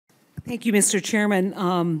Thank you, Mr.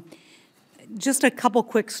 Chairman. Just a couple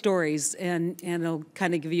quick stories, and it'll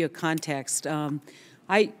kind of give you a context.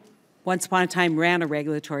 I, once upon a time, ran a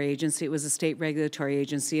regulatory agency. It was a state regulatory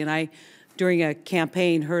agency, and I, during a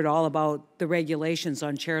campaign, heard all about the regulations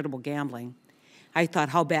on charitable gambling. I thought,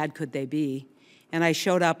 how bad could they be? And I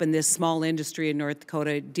showed up in this small industry in North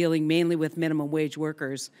Dakota, dealing mainly with minimum wage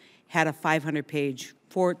workers, had a 500-page,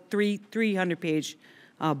 300-page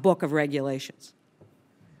book of regulations.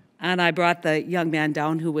 And I brought the young man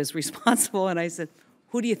down who was responsible, and I said,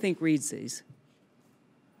 who do you think reads these?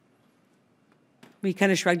 He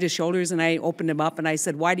kind of shrugged his shoulders, and I opened him up, and I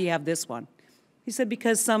said, why do you have this one? He said,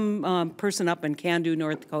 because some person up in Candu,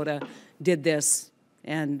 North Dakota, did this,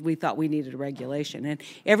 and we thought we needed a regulation. And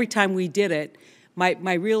every time we did it,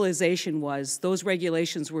 my realization was those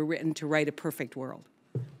regulations were written to write a perfect world.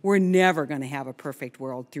 We're never going to have a perfect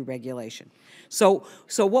world through regulation. So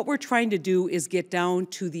what we're trying to do is get down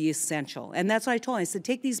to the essential. And that's what I told him. I said,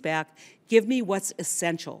 take these back. Give me what's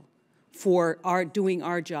essential for doing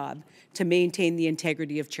our job to maintain the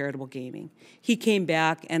integrity of charitable gaming. He came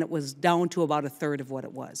back, and it was down to about a third of what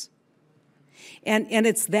it was. And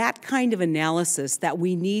it's that kind of analysis that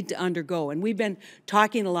we need to undergo. And we've been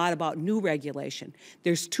talking a lot about new regulation.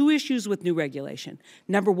 There's two issues with new regulation.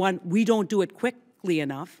 Number one, we don't do it quickly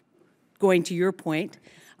enough, going to your point,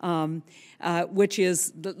 which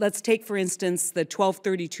is, let's take, for instance, the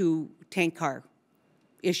 1232 tank car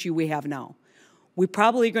issue we have now. We're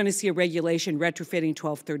probably going to see a regulation retrofitting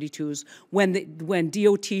 1232s when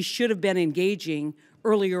DOT should have been engaging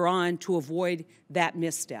earlier on to avoid that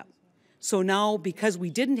misstep. So now, because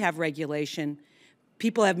we didn't have regulation,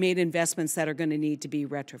 people have made investments that are going to need to be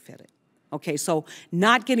retrofitted. Okay, so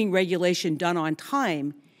not getting regulation done on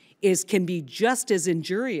time can be just as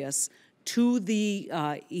injurious to the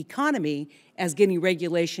economy as getting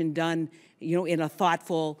regulation done, in a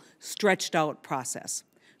thoughtful, stretched-out process.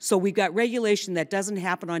 So we've got regulation that doesn't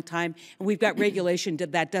happen on time, and we've got regulation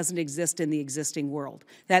that doesn't exist in the existing world,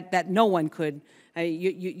 that no one could.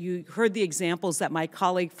 You heard the examples that my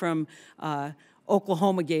colleague from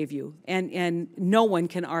Oklahoma gave you, and no one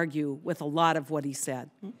can argue with a lot of what he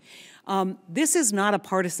said. This is not a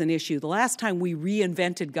partisan issue. The last time we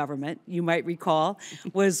reinvented government, you might recall,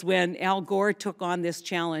 was when Al Gore took on this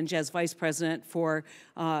challenge as vice president for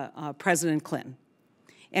President Clinton,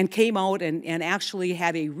 and came out and actually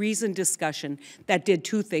had a reasoned discussion that did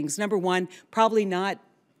two things. Number one, probably not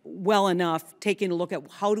well enough taking a look at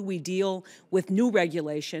how do we deal with new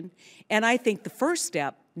regulation. And I think the first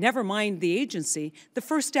step, never mind the agency, the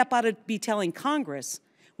first step ought to be telling Congress,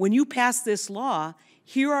 when you pass this law,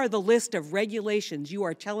 here are the list of regulations you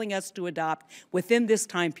are telling us to adopt within this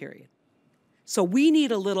time period. So we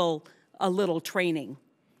need a little training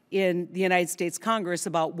in the United States Congress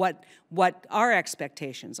about what our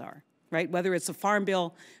expectations are, right? Whether it's a farm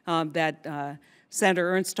bill that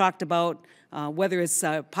Senator Ernst talked about, whether it's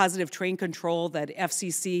positive train control that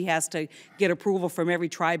FCC has to get approval from every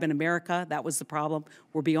tribe in America. That was the problem.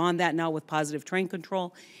 We're beyond that now with positive train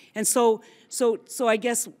control. And so I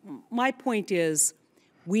guess my point is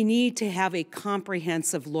we need to have a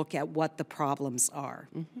comprehensive look at what the problems are.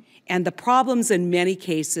 Mm-hmm. And the problems in many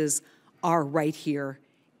cases are right here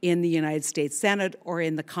in the United States Senate or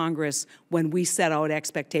in the Congress when we set out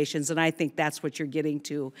expectations, and I think that's what you're getting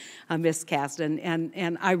to, Ms. Kasten,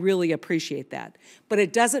 and I really appreciate that. But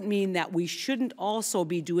it doesn't mean that we shouldn't also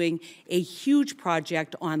be doing a huge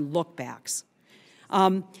project on look-backs.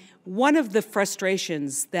 One of the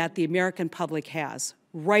frustrations that the American public has,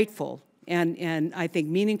 rightful and I think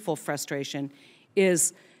meaningful frustration,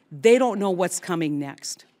 is they don't know what's coming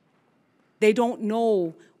next. They don't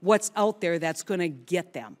know what's out there that's going to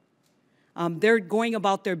get them. They're going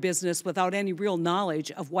about their business without any real knowledge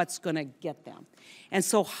of what's going to get them. And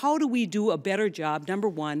so how do we do a better job, number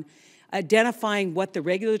one, identifying what the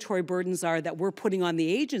regulatory burdens are that we're putting on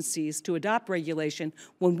the agencies to adopt regulation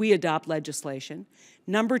when we adopt legislation?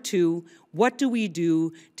 Number two, what do we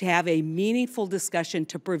do to have a meaningful discussion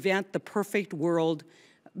to prevent the perfect world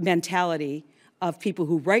mentality of people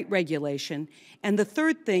who write regulation? And the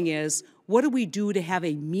third thing is, what do we do to have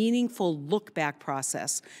a meaningful look-back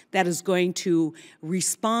process that is going to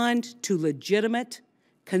respond to legitimate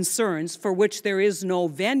concerns for which there is no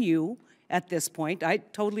venue at this point? I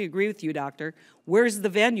totally agree with you, Doctor. Where's the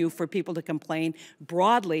venue for people to complain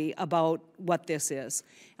broadly about what this is,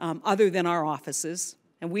 other than our offices?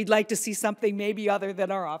 And we'd like to see something maybe other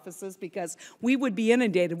than our offices because we would be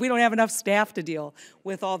inundated. We don't have enough staff to deal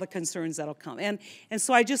with all the concerns that'll come. And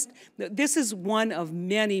so this is one of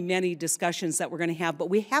many, many discussions that we're going to have,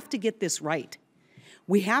 but we have to get this right.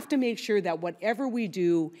 We have to make sure that whatever we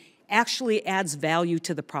do actually adds value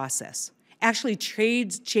to the process, actually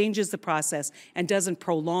changes the process and doesn't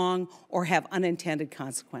prolong or have unintended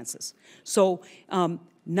consequences. So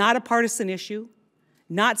not a partisan issue,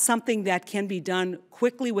 not something that can be done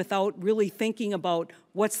quickly without really thinking about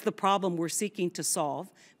what's the problem we're seeking to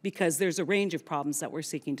solve, because there's a range of problems that we're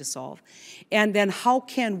seeking to solve. And then how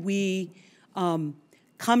can we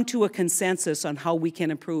come to a consensus on how we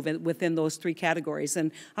can improve within those three categories.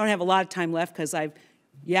 And I don't have a lot of time left because I've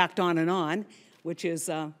yacked on, which is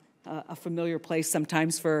a familiar place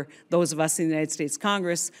sometimes for those of us in the United States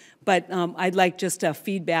Congress. But I'd like just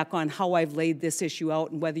feedback on how I've laid this issue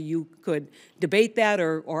out and whether you could debate that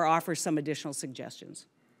or offer some additional suggestions.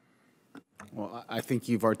 Well, I think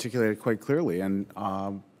you've articulated quite clearly, and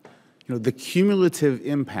you know, the cumulative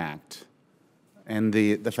impact and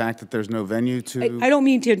the fact that there's no venue to... I don't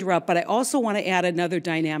mean to interrupt, but I also want to add another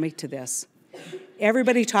dynamic to this.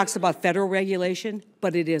 Everybody talks about federal regulation,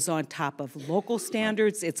 but it is on top of local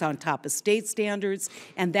standards, it's on top of state standards,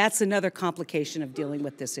 and that's another complication of dealing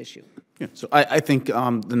with this issue. Yeah, so I think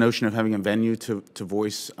the notion of having a venue to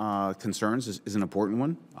voice concerns is an important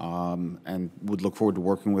one, and would look forward to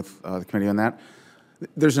working with the committee on that.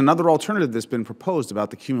 There's another alternative that's been proposed about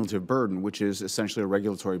the cumulative burden, which is essentially a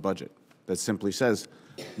regulatory budget that simply says,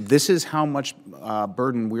 this is how much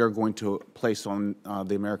burden we are going to place on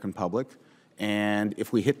the American public, and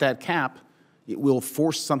if we hit that cap, it will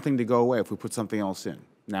force something to go away if we put something else in.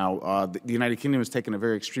 Now, the United Kingdom has taken a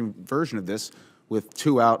very extreme version of this, with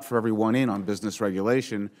 2 out for every 1 in on business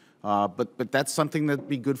regulation, but that's something that'd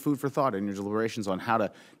be good food for thought in your deliberations on how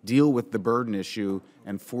to deal with the burden issue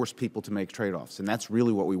and force people to make trade-offs, and that's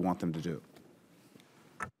really what we want them to do.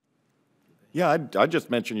 Yeah, I just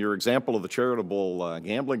mentioned your example of the charitable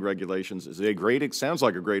gambling regulations is sounds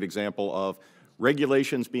like a great example of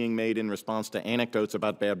regulations being made in response to anecdotes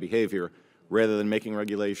about bad behavior rather than making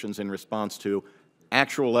regulations in response to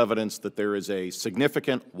actual evidence that there is a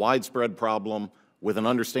significant, widespread problem with an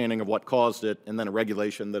understanding of what caused it and then a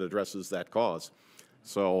regulation that addresses that cause.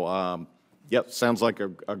 So, yeah, sounds like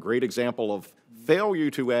a great example of failure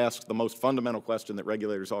to ask the most fundamental question that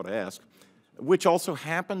regulators ought to ask, which also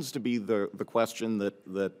happens to be the question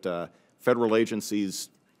that federal agencies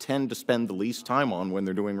tend to spend the least time on when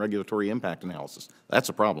they're doing regulatory impact analysis. That's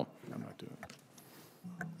a problem. I'm not doing it.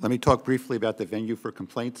 Let me talk briefly about the venue for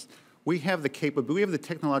complaints. We have the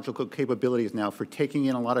technological capabilities now for taking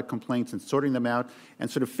in a lot of complaints and sorting them out and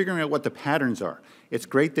sort of figuring out what the patterns are. It's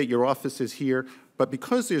great that your office is here, but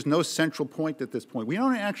because there's no central point at this point, we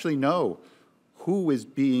don't actually know who is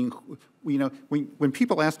being, you know, when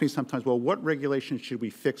people ask me sometimes, well, what regulations should we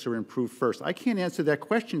fix or improve first? I can't answer that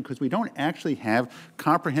question because we don't actually have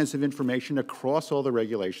comprehensive information across all the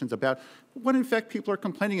regulations about what, in fact, people are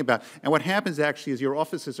complaining about. And what happens actually is your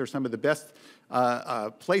offices are some of the best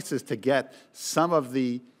places to get some of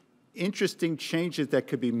the interesting changes that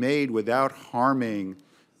could be made without harming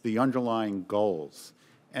the underlying goals.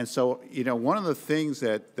 And so, you know, one of the things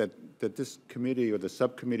that this committee or the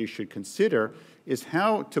subcommittee should consider is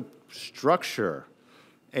how to structure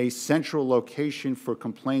a central location for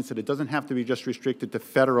complaints, that it doesn't have to be just restricted to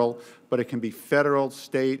federal, but it can be federal,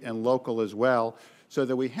 state, and local as well, so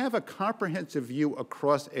that we have a comprehensive view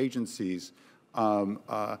across agencies. And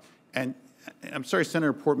I'm sorry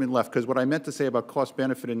Senator Portman left, because what I meant to say about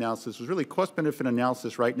cost-benefit analysis was really cost-benefit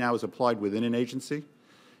analysis right now is applied within an agency.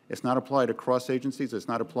 It's not applied across agencies. It's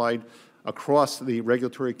not applied across the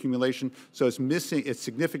regulatory accumulation. So it's missing, it's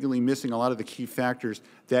significantly missing a lot of the key factors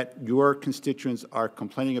that your constituents are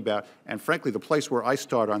complaining about. And frankly, the place where I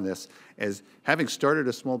start on this is having started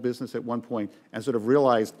a small business at one point and sort of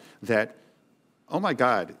realized that, oh my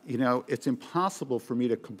God, you know, it's impossible for me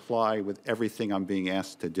to comply with everything I'm being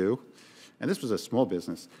asked to do. And this was a small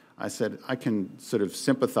business. I said, I can sort of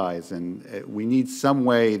sympathize, and we need some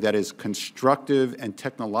way that is constructive and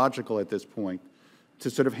technological at this point to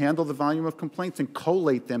sort of handle the volume of complaints and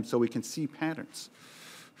collate them so we can see patterns.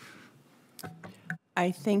 I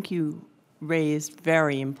think you raised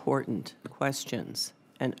very important questions.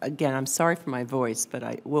 And again, I'm sorry for my voice, but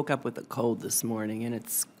I woke up with a cold this morning and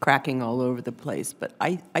it's cracking all over the place. But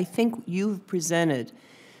I think you've presented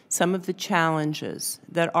some of the challenges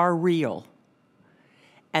that are real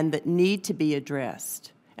and that need to be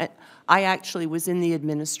addressed. And I actually was in the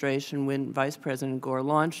administration when Vice President Gore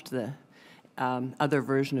launched the other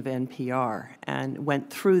version of NPR and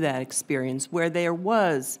went through that experience where there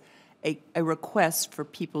was a request for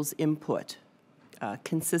people's input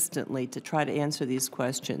consistently to try to answer these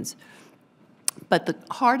questions. But the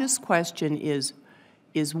hardest question is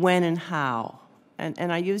when and how.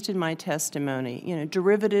 And I used in my testimony, you know,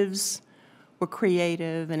 derivatives were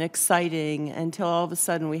creative and exciting until all of a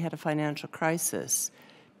sudden we had a financial crisis.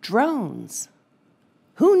 Drones.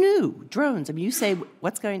 Who knew? Drones. I mean, you say,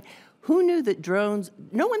 who knew that drones,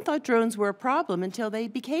 no one thought drones were a problem until they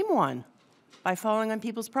became one by falling on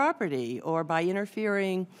people's property or by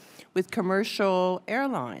interfering with commercial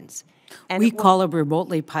airlines. And We call them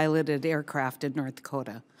remotely piloted aircraft in North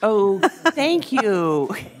Dakota. Oh, thank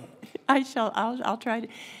you. I'll try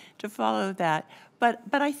to follow that. But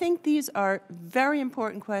I think these are very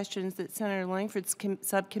important questions that Senator Langford's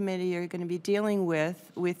subcommittee are going to be dealing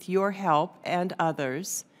with your help and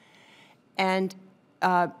others. And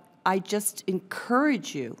I just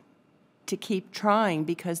encourage you to keep trying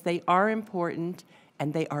because they are important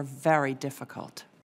and they are very difficult.